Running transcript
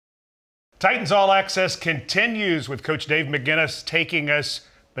Titans All Access continues with Coach Dave McGinnis taking us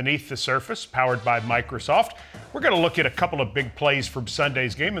beneath the surface, powered by Microsoft. We're going to look at a couple of big plays from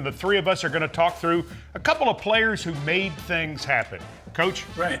Sunday's game, and the three of us are going to talk through a couple of players who made things happen. Coach?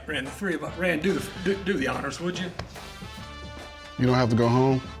 Rand, the three of us. Rand, do the honors, would you? You don't have to go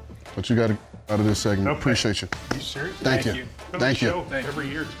home, but you got to out of this segment. Okay. Appreciate you. Are you serious? Thank you. Thank you. Every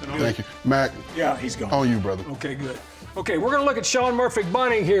year it's been on. Thank you. Mac. Yeah, he's gone. On you, brother. Okay, good. Okay, we're going to look at Sean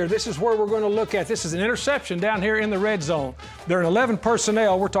Murphy-Bunting here. This is where we're going to look at. This is an interception down here in the red zone. They're in 11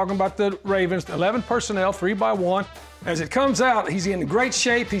 personnel. We're talking about the Ravens. 11 personnel, 3-by-1. As it comes out, he's in great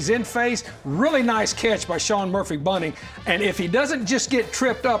shape. He's in phase. Really nice catch by Sean Murphy-Bunting. And if he doesn't just get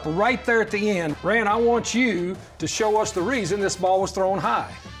tripped up right there at the end, Rand, I want you to show us the reason this ball was thrown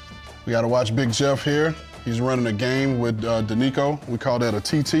high. We got to watch Big Jeff here. He's running a game with Danico. We call that a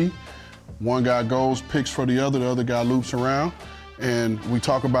TT. One guy goes, picks for the other guy loops around. And we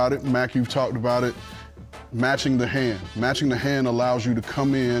talk about it. Mac, you've talked about it. Matching the hand. Matching the hand allows you to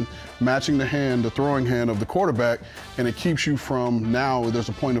come in, matching the hand, the throwing hand of the quarterback, and it keeps you from, now there's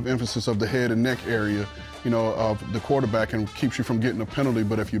a point of emphasis of the head and neck area, of the quarterback, and keeps you from getting a penalty.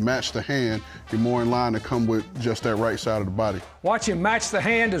 But if you match the hand, you're more in line to come with just that right side of the body. Watch him match the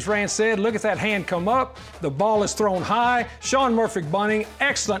hand, as Rand said. Look at that hand come up. The ball is thrown high. Sean Murphy-Bunting,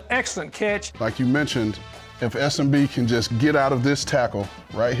 excellent catch. Like you mentioned, if S&B can just get out of this tackle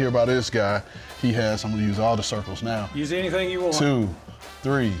right here by this guy, he has, I'm going to use all the circles now. Use anything you want. 2,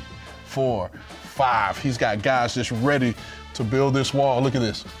 3, 4, 5. He's got guys just ready to build this wall. Look at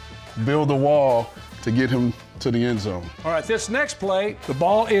this. Build the wall to get him to the end zone. All right, this next play, the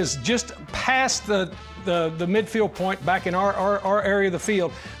ball is just past the midfield point back in our area of the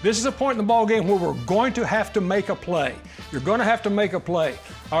field. This is a point in the ball game where we're going to have to make a play. You're going to have to make a play.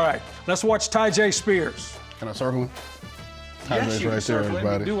 All right, let's watch Tyjae Spears. Can I circle him? Yes, you can circle him.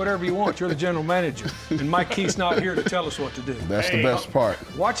 You can do whatever you want. You're the general manager. And Mike Keith's not here to tell us what to do. That's the best part.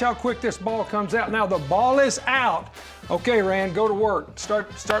 Watch how quick this ball comes out. Now the ball is out. Okay, Rand, go to work.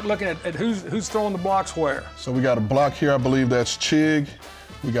 Start looking at who's throwing the blocks where. So we got a block here. I believe that's Chig.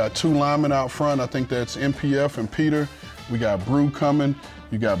 We got 2 linemen out front. I think that's MPF and Peter. We got Brew coming.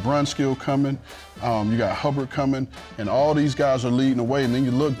 You got Brunskill coming. You got Hubbard coming. And all these guys are leading the way. And then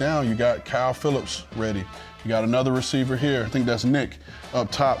you look down, you got Kyle Phillips ready. You got another receiver here. I think that's Nick up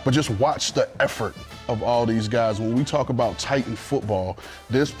top. But just watch the effort of all these guys. When we talk about Titan football,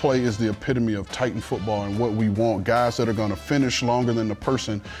 this play is the epitome of Titan football and what we want. Guys that are going to finish longer than the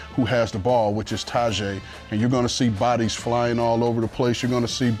person who has the ball, which is Tyjae. And you're going to see bodies flying all over the place. You're going to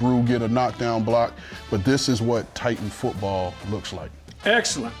see Brew get a knockdown block. But this is what Titan football looks like.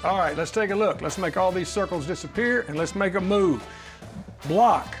 Excellent. All right, let's take a look. Let's make all these circles disappear, and let's make a move.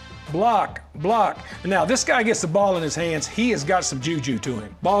 Block. Block, block. Now, this guy gets the ball in his hands. He has got some juju to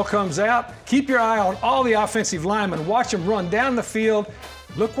him. Ball comes out. Keep your eye on all the offensive linemen. Watch them run down the field.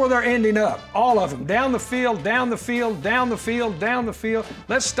 Look where they're ending up. All of them. Down the field, down the field, down the field, down the field.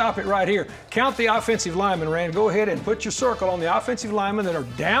 Let's stop it right here. Count the offensive linemen, Rand. Go ahead and put your circle on the offensive linemen that are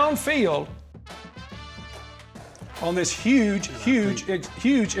downfield on this huge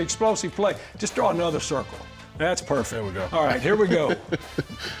explosive play. Just draw another circle. That's perfect. There we go. All right, here we go.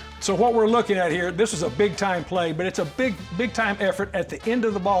 So what we're looking at here, this is a big-time play, but it's a big-time effort at the end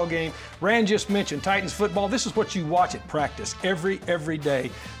of the ball game. Rand just mentioned Titans football. This is what you watch at practice every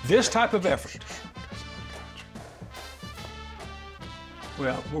day. This type of effort.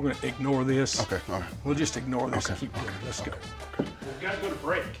 Well, we're going to ignore this. Okay, all right. We'll just ignore this and keep going. Let's go. We've got to go to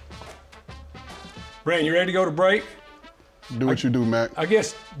break. Rand, you ready to go to break? Do what you do, Mac. I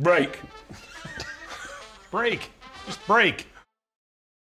guess break. Break. Just break.